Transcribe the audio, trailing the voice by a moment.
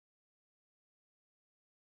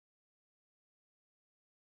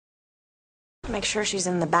Make sure she's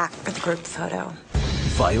in the back for the group photo.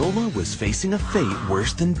 Viola was facing a fate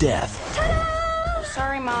worse than death.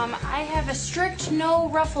 Sorry, Mom. I have a strict no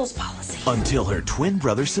ruffles policy. Until her twin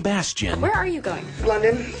brother Sebastian... Where are you going?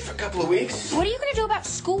 London for a couple of weeks. What are you going to do about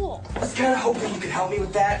school? I was kind of hoping you could help me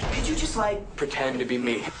with that. Could you just, pretend to be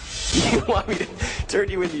me? You want me to turn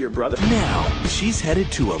you into your brother? Now, she's headed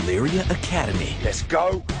to Illyria Academy. Let's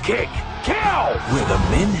go. Kick. Kill! Where the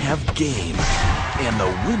men have game and the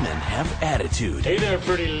women have attitude. Hey there,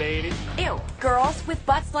 pretty lady. Ew. Girls with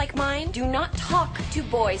butts like mine do not talk to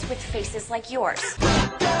boys with faces like yours.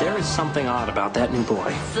 There is something odd about that new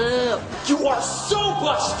boy. You are so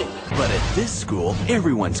busted! But at this school,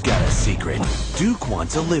 everyone's got a secret. Duke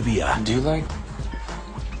wants Olivia. Do you like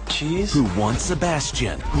cheese? Who wants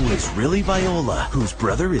Sebastian, who is really Viola, whose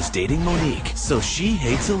brother is dating Monique. So she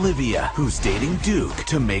hates Olivia, who's dating Duke,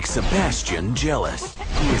 to make Sebastian jealous.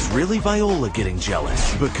 Who is really Viola getting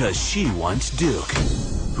jealous because she wants Duke,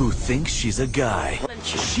 who thinks she's a guy.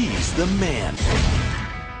 She's the man.